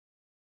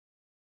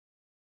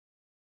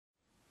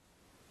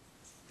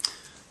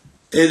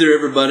Hey there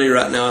everybody,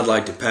 right now I'd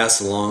like to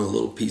pass along a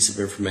little piece of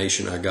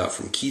information I got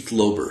from Keith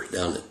Lober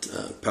down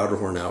at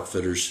Powderhorn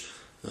Outfitters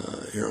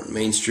here on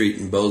Main Street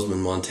in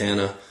Bozeman,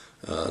 Montana.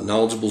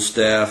 Knowledgeable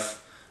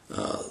staff,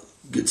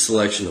 good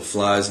selection of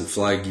flies and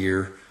fly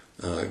gear,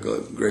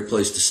 great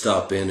place to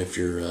stop in if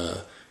you're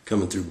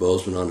coming through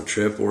Bozeman on a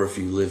trip or if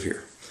you live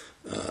here.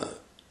 I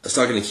was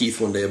talking to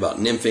Keith one day about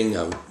nymphing.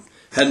 I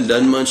hadn't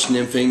done much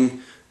nymphing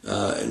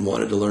and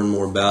wanted to learn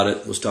more about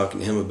it, was talking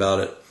to him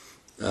about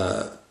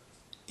it.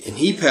 And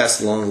he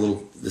passed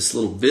along this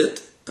little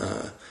bit.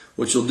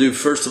 What you'll do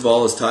first of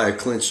all is tie a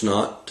clinch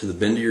knot to the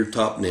bend of your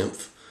top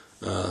nymph.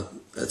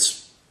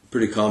 That's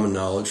pretty common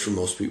knowledge for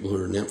most people who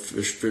are nymph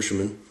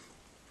fishermen.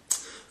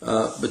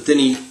 But then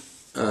he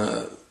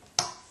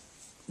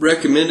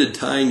recommended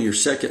tying your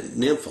second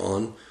nymph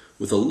on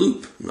with a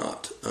loop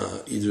knot,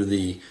 either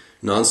the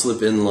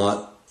non-slip end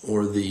knot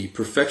or the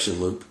perfection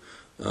loop.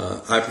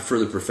 I prefer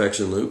the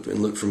perfection loop, and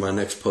look for my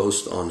next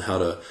post on how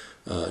to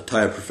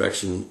tie a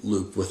perfection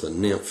loop with a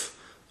nymph.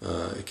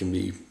 It can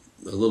be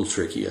a little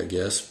tricky, I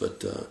guess,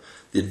 but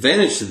the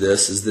advantage to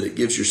this is that it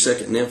gives your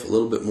second nymph a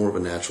little bit more of a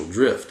natural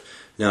drift.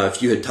 Now,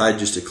 if you had tied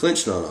just a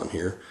clinch knot on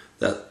here,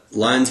 that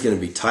line's going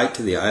to be tight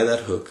to the eye of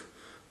that hook,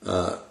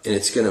 and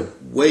it's going to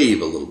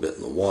wave a little bit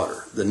in the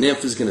water. The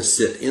nymph is going to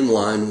sit in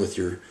line with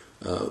your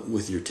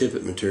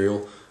tippet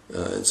material,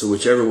 and so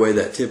whichever way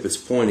that tippet's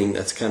pointing,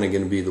 that's kind of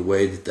going to be the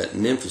way that that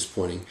nymph is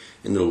pointing,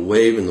 and it'll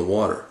wave in the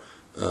water.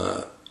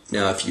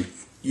 Now, if you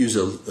use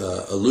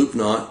a loop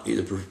knot,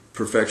 either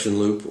perfection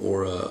loop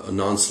or a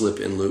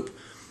non-slip end loop,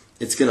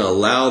 it's going to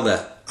allow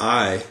that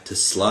eye to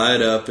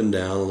slide up and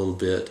down a little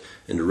bit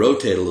and to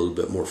rotate a little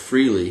bit more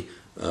freely,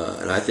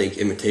 and I think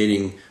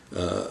imitating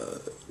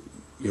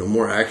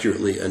more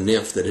accurately a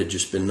nymph that had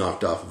just been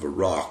knocked off of a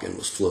rock and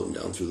was floating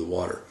down through the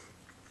water.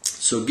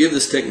 So give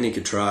this technique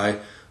a try.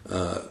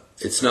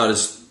 It's not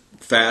as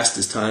fast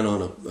as tying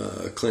on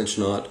a clinch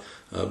knot,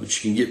 but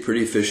you can get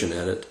pretty efficient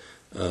at it.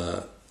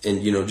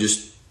 And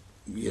just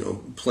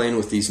playing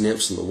with these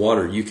nymphs in the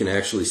water, you can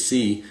actually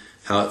see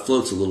how it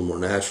floats a little more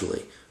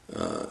naturally,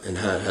 and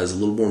how it has a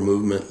little more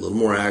movement, a little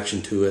more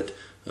action to it.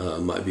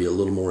 Might be a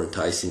little more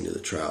enticing to the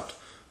trout.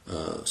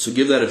 So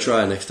give that a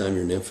try next time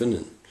you're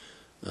nymphing,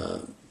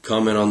 and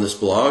comment on this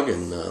blog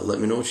and let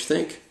me know what you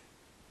think.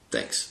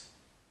 Thanks.